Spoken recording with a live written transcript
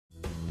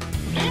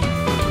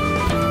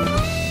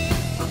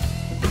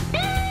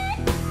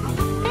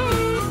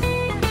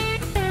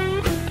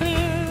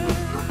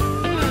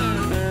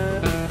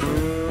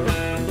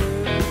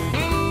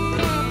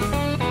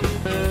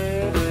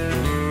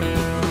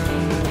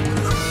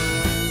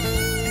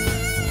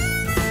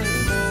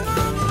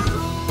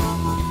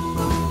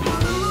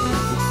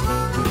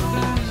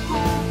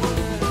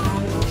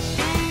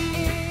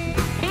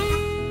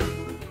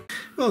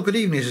Well, good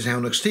evening, this is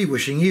Houndog Steve,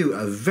 wishing you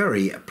a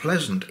very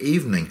pleasant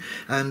evening.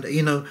 And,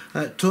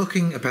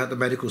 talking about the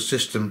medical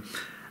system,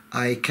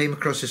 I came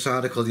across this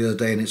article the other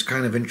day, and it's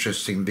kind of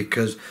interesting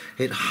because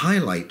it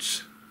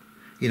highlights,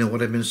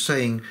 what I've been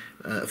saying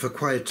for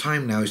quite a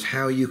time now, is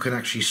how you can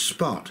actually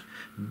spot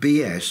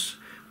BS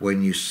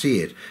when you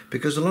see it.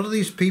 Because a lot of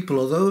these people,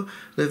 although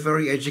they're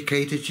very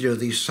educated,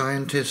 these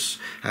scientists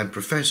and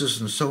professors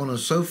and so on and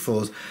so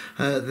forth,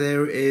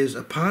 there is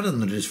a part of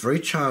them that is very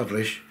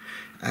childish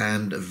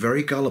and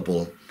very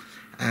gullible,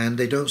 and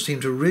they don't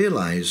seem to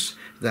realize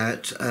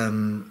that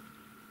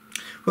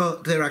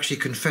they're actually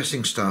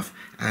confessing stuff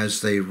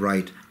as they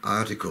write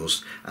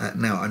articles.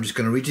 Now I'm just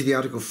going to read you the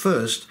article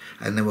first,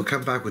 and then we'll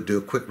come back, we'll do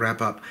a quick wrap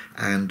up,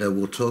 and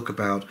we'll talk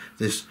about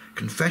this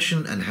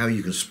confession and how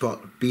you can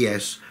spot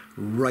BS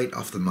right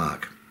off the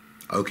mark.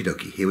 Okie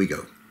dokie, here we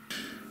go.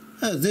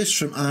 This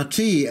from RT,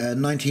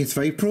 19th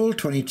of April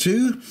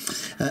 22.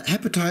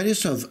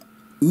 Hepatitis of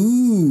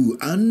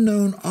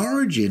unknown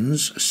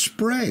origins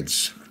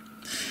spreads.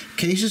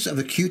 Cases of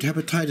acute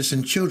hepatitis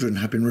in children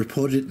have been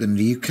reported in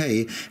the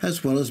UK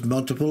as well as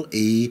multiple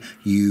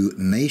EU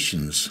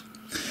nations.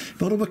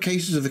 Multiple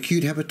cases of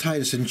acute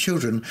hepatitis in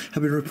children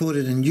have been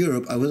reported in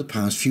Europe over the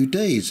past few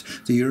days,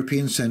 the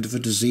European Centre for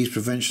Disease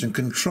Prevention and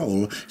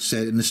Control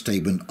said in a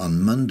statement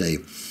on Monday.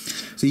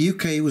 The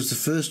UK was the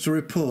first to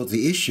report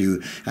the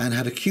issue and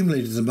had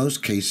accumulated the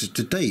most cases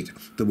to date,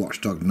 the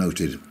watchdog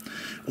noted.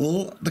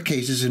 All the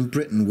cases in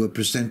Britain were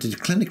presented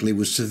clinically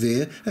with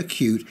severe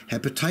acute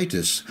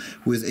hepatitis,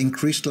 with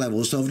increased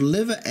levels of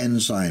liver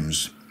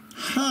enzymes.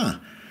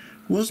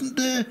 Wasn't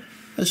there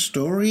a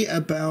story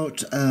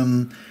about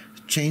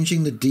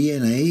changing the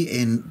DNA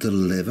in the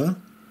liver?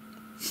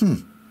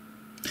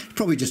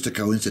 Probably just a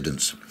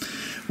coincidence.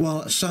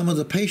 While some of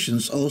the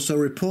patients also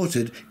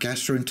reported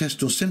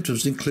gastrointestinal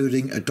symptoms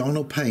including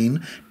abdominal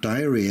pain,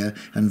 diarrhea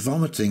and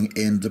vomiting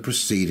in the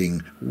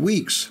preceding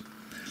weeks.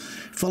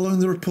 Following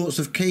the reports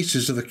of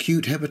cases of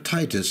acute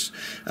hepatitis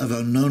of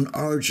unknown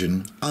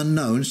origin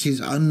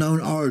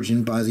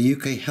by the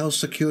UK Health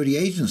Security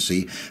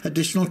Agency,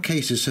 additional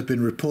cases have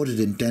been reported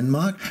in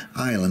Denmark,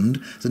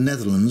 Ireland, the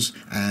Netherlands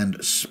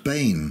and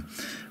Spain,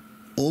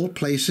 all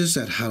places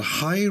that had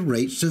high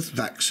rates of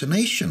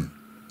vaccination.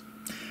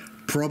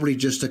 Probably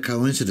just a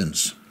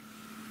coincidence.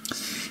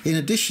 In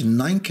addition,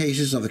 9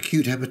 cases of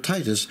acute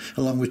hepatitis,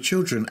 along with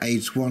children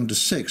aged 1 to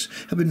 6,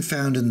 have been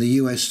found in the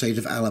US state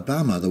of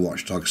Alabama, the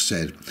watchdog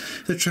said.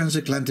 The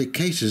transatlantic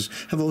cases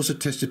have also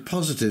tested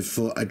positive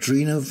for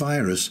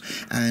adrenovirus,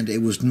 and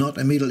it was not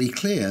immediately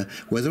clear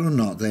whether or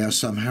not they are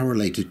somehow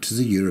related to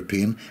the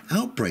European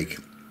outbreak.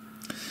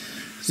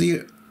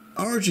 The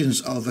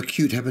origins of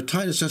acute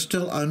hepatitis are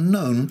still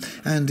unknown,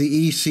 and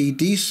the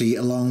ECDC,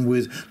 along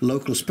with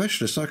local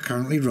specialists, are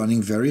currently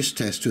running various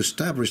tests to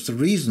establish the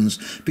reasons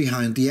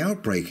behind the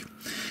outbreak.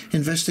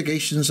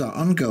 Investigations are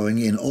ongoing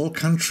in all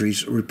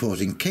countries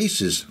reporting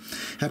cases.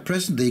 At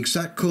present, the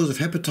exact cause of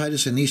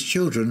hepatitis in these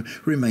children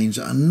remains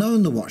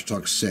unknown, the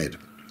watchdog said.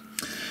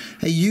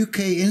 A UK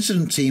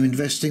incident team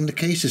investigating the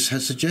cases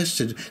has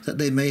suggested that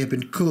they may have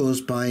been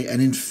caused by an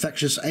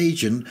infectious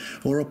agent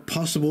or a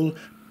possible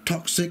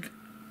toxic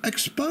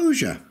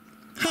exposure.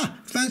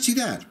 Fancy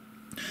that.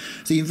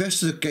 The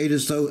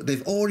investigators, though,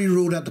 they've already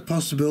ruled out the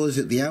possibility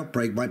that the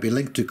outbreak might be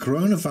linked to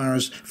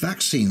coronavirus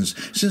vaccines,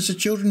 since the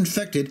children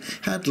infected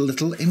had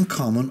little in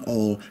common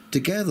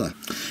altogether.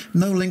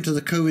 No link to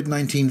the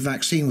COVID-19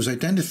 vaccine was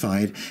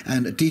identified,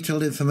 and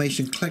detailed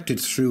information collected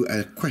through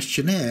a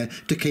questionnaire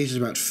to cases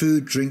about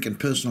food, drink and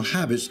personal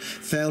habits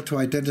failed to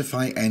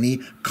identify any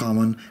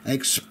common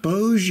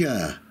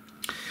exposure.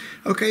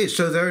 Okay,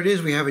 so there it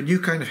is. We have a new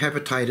kind of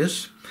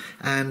hepatitis.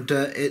 And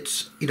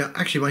it's,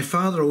 actually my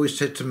father always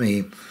said to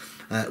me,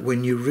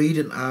 when you read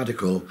an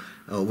article,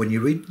 or when you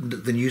read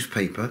the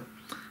newspaper,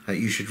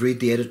 you should read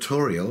the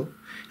editorial.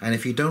 And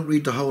if you don't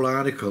read the whole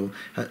article,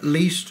 at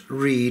least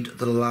read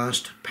the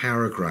last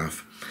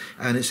paragraph.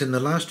 And it's in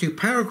the last 2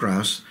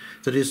 paragraphs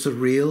that is the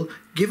real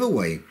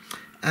giveaway.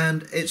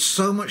 And it's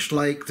so much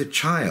like the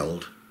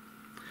child,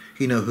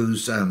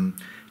 who's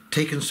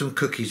taken some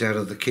cookies out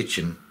of the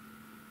kitchen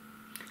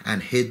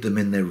and hid them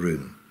in their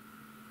room.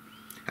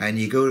 And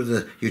you go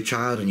to your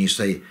child and you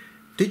say,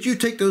 "Did you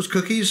take those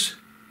cookies?"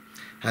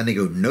 And they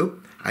go,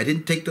 "Nope, I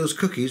didn't take those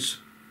cookies."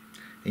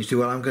 And you say,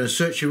 "Well, I'm going to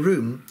search your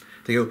room."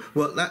 They go,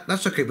 "Well,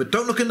 that's okay, but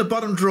don't look in the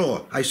bottom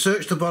drawer. I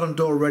searched the bottom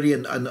drawer already,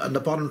 and the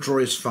bottom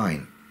drawer is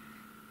fine."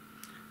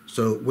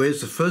 So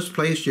where's the first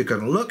place you're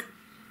going to look?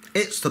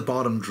 It's the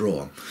bottom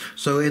drawer.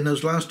 So in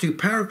those last 2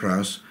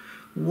 paragraphs,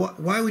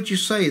 why would you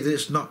say that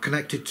it's not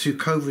connected to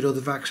COVID or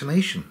the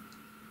vaccination?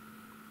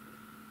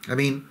 I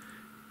mean,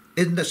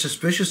 isn't that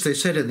suspicious? They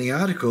said in the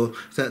article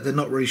that they're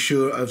not really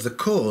sure of the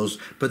cause,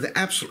 but they're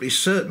absolutely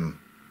certain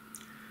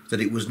that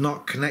it was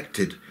not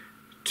connected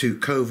to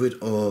COVID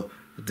or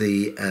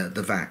the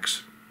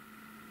vax.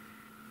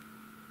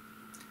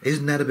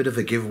 Isn't that a bit of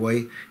a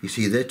giveaway? You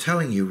see, they're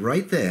telling you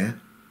right there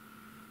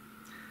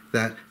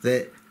that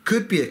there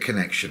could be a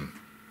connection,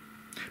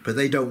 but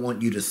they don't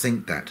want you to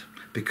think that.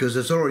 because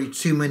there's already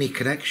too many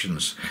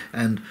connections,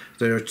 and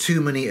there are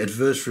too many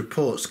adverse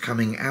reports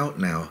coming out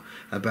now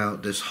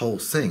about this whole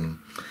thing.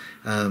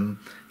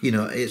 You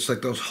know, it's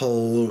like those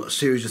whole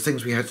series of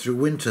things we had through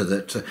winter,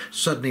 that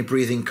suddenly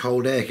breathing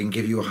cold air can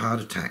give you a heart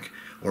attack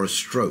or a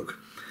stroke.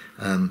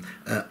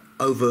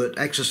 Overt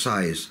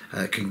exercise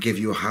can give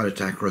you a heart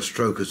attack or a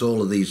stroke, as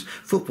all of these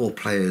football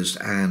players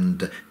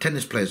and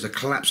tennis players are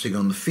collapsing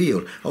on the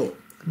field. Oh,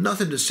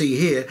 nothing to see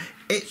here.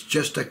 It's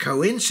just a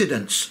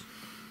coincidence.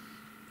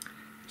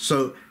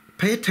 So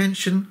pay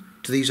attention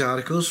to these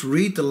articles.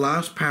 Read the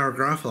last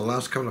paragraph, or the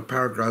last couple of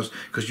paragraphs,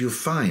 because you'll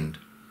find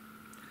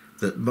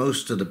that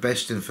most of the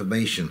best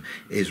information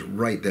is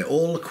right there.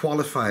 All the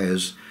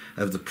qualifiers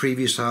of the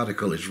previous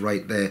article is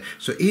right there.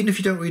 So even if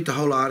you don't read the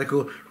whole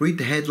article, read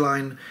the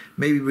headline,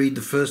 maybe read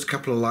the first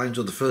couple of lines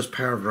or the first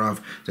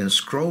paragraph, then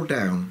scroll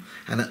down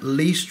and at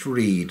least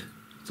read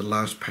the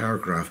last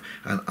paragraph,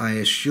 and I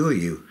assure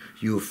you,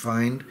 you will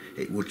find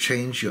it will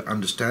change your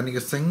understanding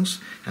of things,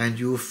 and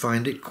you will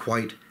find it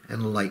quite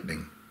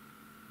enlightening.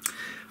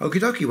 Okie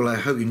dokie, well, I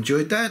hope you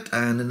enjoyed that,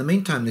 and in the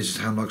meantime, this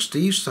is Houndog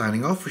Steve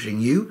signing off, wishing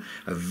you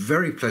a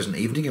very pleasant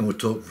evening, and we'll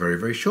talk very,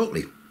 very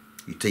shortly.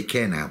 You take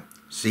care now.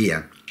 See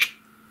ya.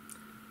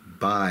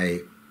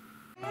 Bye.